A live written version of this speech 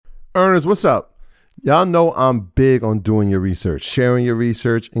Earners, what's up? Y'all know I'm big on doing your research, sharing your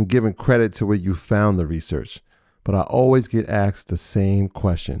research, and giving credit to where you found the research. But I always get asked the same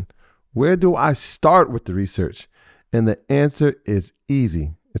question. Where do I start with the research? And the answer is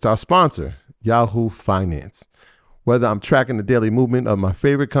easy. It's our sponsor, Yahoo Finance. Whether I'm tracking the daily movement of my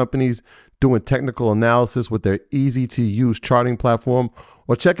favorite companies, doing technical analysis with their easy-to-use charting platform,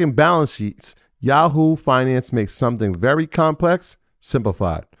 or checking balance sheets, Yahoo Finance makes something very complex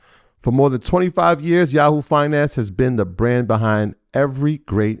simplified. For more than 25 years, Yahoo Finance has been the brand behind every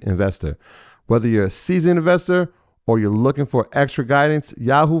great investor. Whether you're a seasoned investor or you're looking for extra guidance,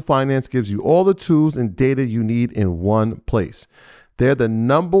 Yahoo Finance gives you all the tools and data you need in one place. They're the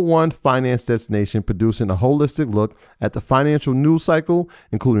 #1 finance destination, producing a holistic look at the financial news cycle,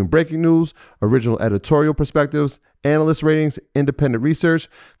 including breaking news, original editorial perspectives, analyst ratings, independent research,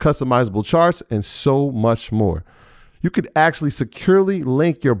 customizable charts, and so much more. You could actually securely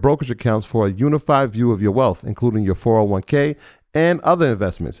link your brokerage accounts for a unified view of your wealth, including your 401k and other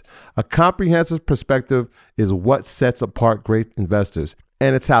investments. A comprehensive perspective is what sets apart great investors,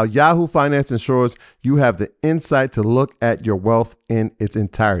 and it's how Yahoo Finance ensures you have the insight to look at your wealth in its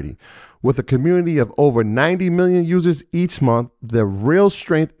entirety. With a community of over 90 million users each month, the real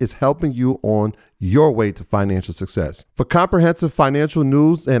strength is helping you on your way to financial success. For comprehensive financial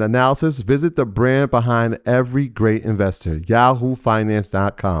news and analysis, visit the brand behind every great investor,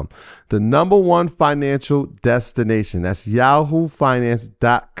 yahoofinance.com. The #1 financial destination. That's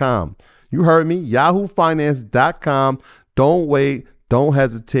yahoofinance.com. You heard me, yahoofinance.com. Don't wait. Don't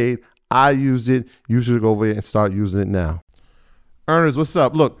hesitate. I use it. You should go over there and start using it now. Earners, what's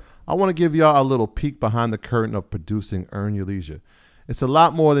up? Look, I want to give y'all a little peek behind the curtain of producing Earn Your Leisure. It's a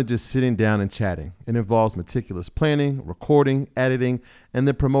lot more than just sitting down and chatting. It involves meticulous planning, recording, editing, and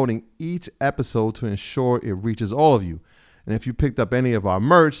then promoting each episode to ensure it reaches all of you. And if you picked up any of our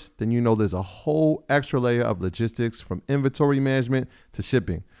merch, then you know there's a whole extra layer of logistics, from inventory management to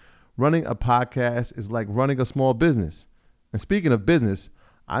shipping. Running a podcast is like running a small business. And speaking of business,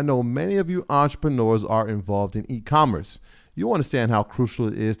 I know many of you entrepreneurs are involved in e-commerce. You understand how crucial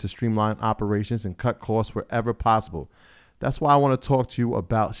it is to streamline operations and cut costs wherever possible. That's why I want to talk to you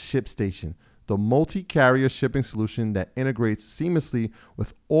about ShipStation, the multi-carrier shipping solution that integrates seamlessly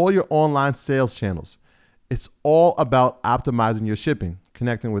with all your online sales channels. It's all about optimizing your shipping,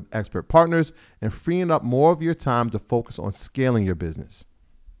 connecting with expert partners, and freeing up more of your time to focus on scaling your business.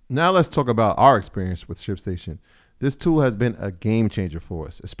 Now let's talk about our experience with ShipStation. This tool has been a game changer for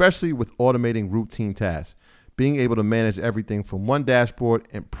us, especially with automating routine tasks. Being able to manage everything from one dashboard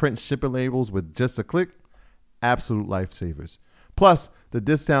and print shipping labels with just a click, absolute lifesavers. Plus, the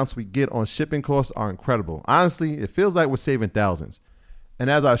discounts we get on shipping costs are incredible. Honestly, it feels like we're saving thousands. And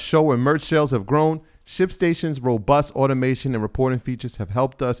as our show and merch sales have grown, ShipStation's robust automation and reporting features have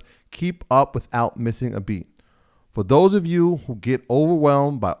helped us keep up without missing a beat. For those of you who get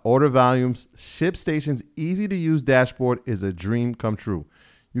overwhelmed by order volumes, ShipStation's easy-to-use dashboard is a dream come true.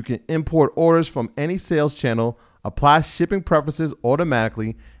 You can import orders from any sales channel, apply shipping preferences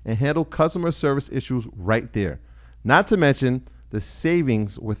automatically, and handle customer service issues right there. Not to mention the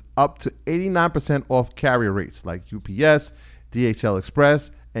savings with up to 89% off carrier rates like UPS, DHL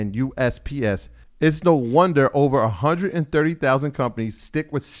Express, and USPS. It's no wonder over 130,000 companies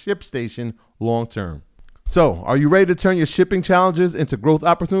stick with ShipStation long term. So, are you ready to turn your shipping challenges into growth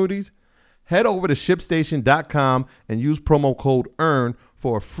opportunities? Head over to ShipStation.com and use promo code EARN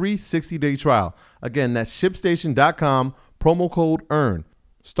for a free 60-day trial. Again, that's ShipStation.com, promo code EARN.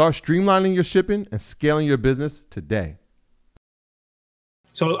 Start streamlining your shipping and scaling your business today.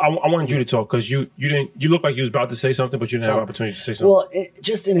 So I wanted you to talk because you look like you was about to say something, but you didn't have an opportunity to say something. Well,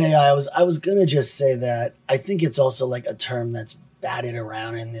 just in AI, I was gonna just say that I think it's also like a term that's batted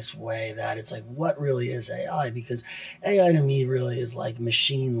around in this way, that it's like, what really is AI? Because AI to me really is like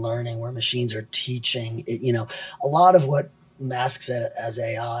machine learning, where machines are teaching it. You know, a lot of what masks it as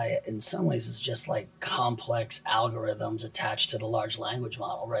AI in some ways is just like complex algorithms attached to the large language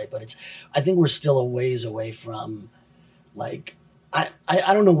model, right? But I think we're still a ways away from like,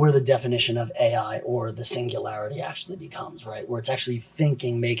 I don't know where the definition of AI or the singularity actually becomes, right? Where it's actually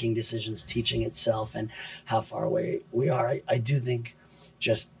thinking, making decisions, teaching itself, and how far away we are. I do think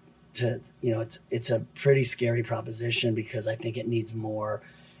just to, you know, it's a pretty scary proposition, because I think it needs more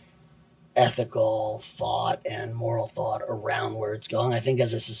ethical thought and moral thought around where it's going. I think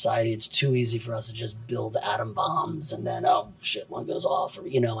as a society, it's too easy for us to just build atom bombs and then, oh shit, one goes off, or,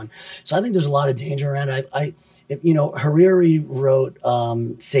 you know, and so I think there's a lot of danger around it. You know, Hariri wrote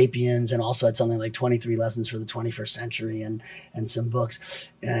Sapiens, and also had something like 23 Lessons for the 21st Century and some books.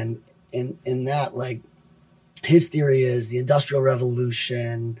 And in that, like, his theory is the Industrial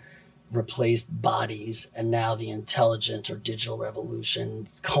Revolution replaced bodies, and now the intelligence or digital revolution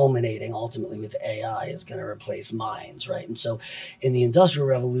culminating ultimately with AI is going to replace minds, right? And so in the industrial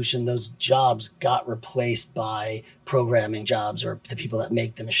revolution, those jobs got replaced by programming jobs or the people that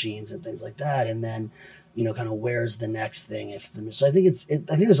make the machines and things like that. And then, you know, kind of where's the next thing? So I think I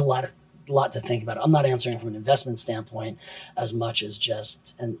think there's a lot to think about. I'm not answering from an investment standpoint as much as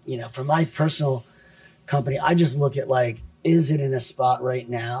just, and you know, for my personal company, I just look at like, is it in a spot right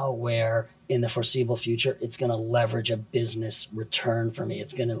now where in the foreseeable future, it's going to leverage a business return for me?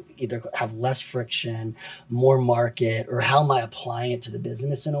 It's going to either have less friction, more market, or how am I applying it to the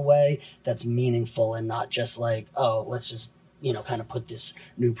business in a way that's meaningful and not just like, oh, let's just, you know, kind of put this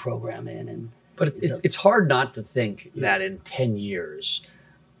new program in. And but it's hard not to think that in 10 years,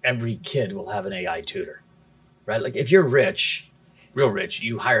 every kid will have an AI tutor, right? Like if you're rich, real rich,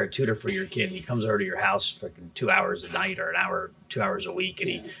 you hire a tutor for your kid and he comes over to your house for 2 hours a night or an hour, 2 hours a week, and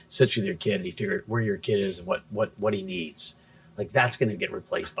he sits with your kid and he figures where your kid is and what he needs. Like that's going to get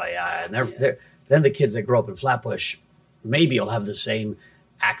replaced by AI. And then the kids that grow up in Flatbush maybe will have the same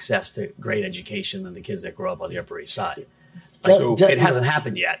access to great education than the kids that grow up on the Upper East Side. It hasn't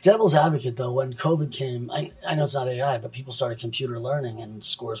happened yet. Devil's advocate, though, when COVID came, I know it's not AI, but people started computer learning and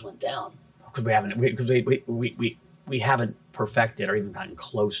scores went down. Because we haven't perfected or even gotten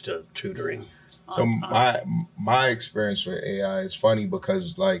close to tutoring. So my experience with AI is funny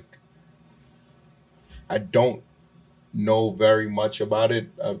because like I don't know very much about it.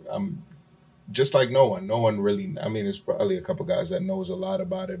 I'm just like no one really. I mean, there's probably a couple guys that knows a lot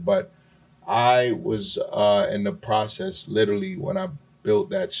about it, but I was in the process, literally, when I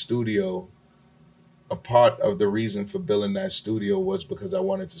built that studio. A part of the reason for building that studio was because I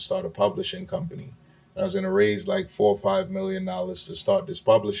wanted to start a publishing company. I was going to raise like $4 or $5 million to start this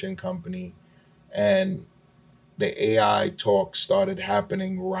publishing company. And the AI talk started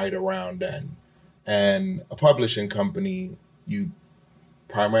happening right around then. And a publishing company, you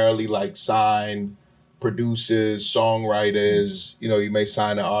primarily like sign producers, songwriters, you know, you may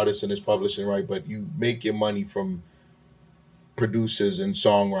sign an artist and his publishing right, but you make your money from producers and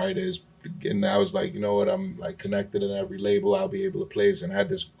songwriters. And I was like, you know what, I'm like connected in every label, I'll be able to play this, and I had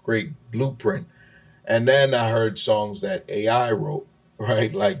this great blueprint. And then I heard songs that AI wrote,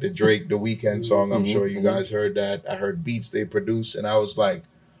 right? Like the Drake, The Weeknd song. I'm sure you guys heard that. I heard beats they produced, and I was like,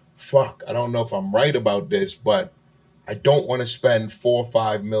 fuck, I don't know if I'm right about this, but I don't want to spend $4 or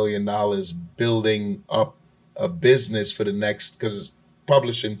 $5 million building up a business for the next, because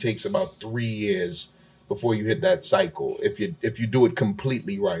publishing takes about 3 years before you hit that cycle. If you do it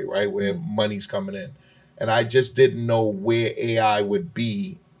completely right, where money's coming in. And I just didn't know where AI would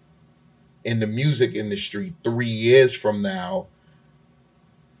be in the music industry 3 years from now.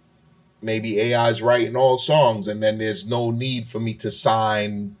 Maybe AI's writing all songs, and then there's no need for me to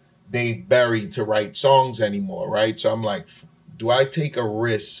sign Dave Berry to write songs anymore, right? So I'm like, do I take a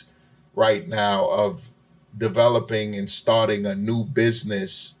risk right now of developing and starting a new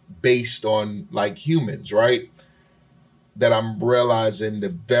business based on like humans, right? That I'm realizing the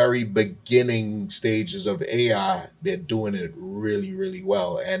very beginning stages of AI, they're doing it really, really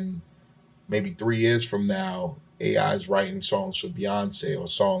well. And maybe 3 years from now, AI is writing songs for Beyonce or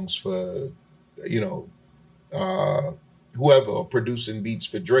songs for, you know, whoever, or producing beats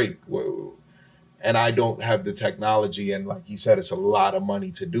for Drake. And I don't have the technology. And like he said, it's a lot of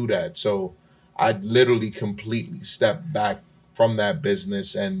money to do that. So I literally completely stepped back from that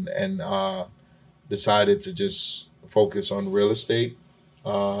business and decided to just focus on real estate,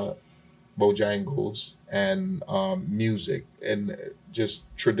 Bojangles, and music, and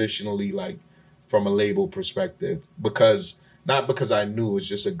just traditionally, like from a label perspective, not because I knew, it's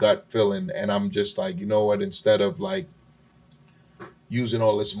just a gut feeling. And I'm just like, you know what, instead of like using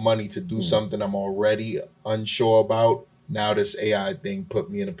all this money to do something I'm already unsure about, now this AI thing put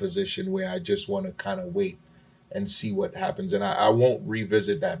me in a position where I just want to kind of wait and see what happens. And I won't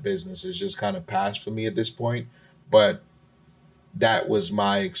revisit that business. It's just kind of passed for me at this point. But that was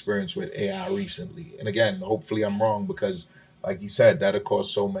my experience with AI recently. And again, hopefully I'm wrong, because like he said, that'll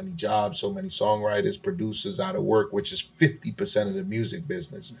cost so many jobs, so many songwriters, producers out of work, which is 50% of the music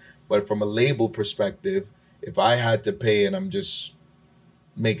business. But from a label perspective, if I had to pay, and I'm just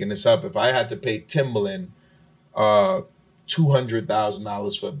making this up, if I had to pay Timbaland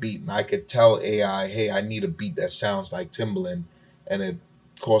 $200,000 for a beat, and I could tell AI, hey, I need a beat that sounds like Timbaland, and it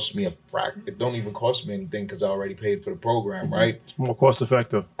cost me it don't even cost me anything because I already paid for the program, right? It's more cost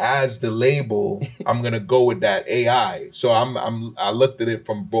effective. As the label, I'm gonna go with that AI. So I looked at it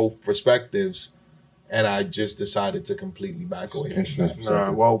from both perspectives, and I just decided to completely back away from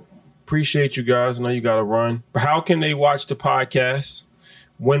that. Well, appreciate you guys. I know you got to run. How can they watch the podcast?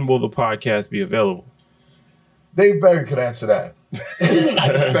 when will the podcast be available? Dave Berry could answer that.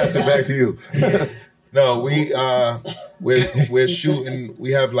 Pass it back to you. No, we're shooting.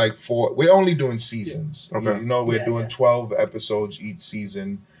 We have like 4. We're only doing seasons. Okay. You know, we're doing 12 episodes each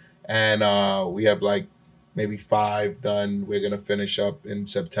season, and we have like maybe 5 done. We're gonna finish up in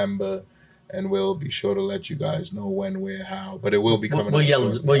September, and we'll be sure to let you guys know when, where, how. But it will be coming. We'll yell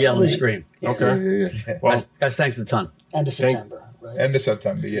and scream. Okay. Well, Guys, thanks a ton. End of September, right? End of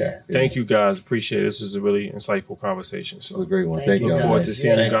September. Yeah. thank you guys. Appreciate it. This was a really insightful conversation. This So was a great one. Thank Thank you you. look forward guys. to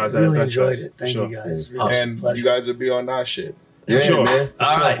seeing you guys at really Best enjoyed Fest. it. Thank Sure. you guys. Awesome. Really And pleasure. you guys will be on our shit. Yeah, Sure. man.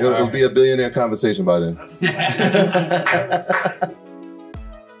 All right. It'll be a billionaire conversation by then.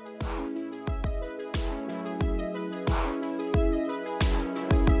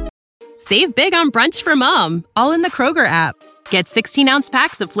 Save big on brunch for mom, all in the Kroger app. Get 16-ounce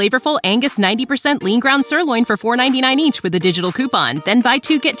packs of flavorful Angus 90% lean ground sirloin for $4.99 each with a digital coupon. Then buy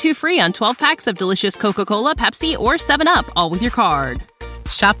 2, get 2 free on 12 packs of delicious Coca-Cola, Pepsi, or 7-Up, all with your card.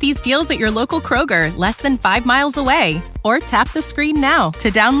 Shop these deals at your local Kroger, less than 5 miles away. Or tap the screen now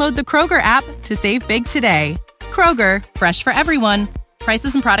to download the Kroger app to save big today. Kroger, fresh for everyone.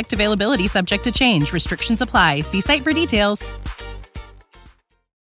 Prices and product availability subject to change. Restrictions apply. See site for details.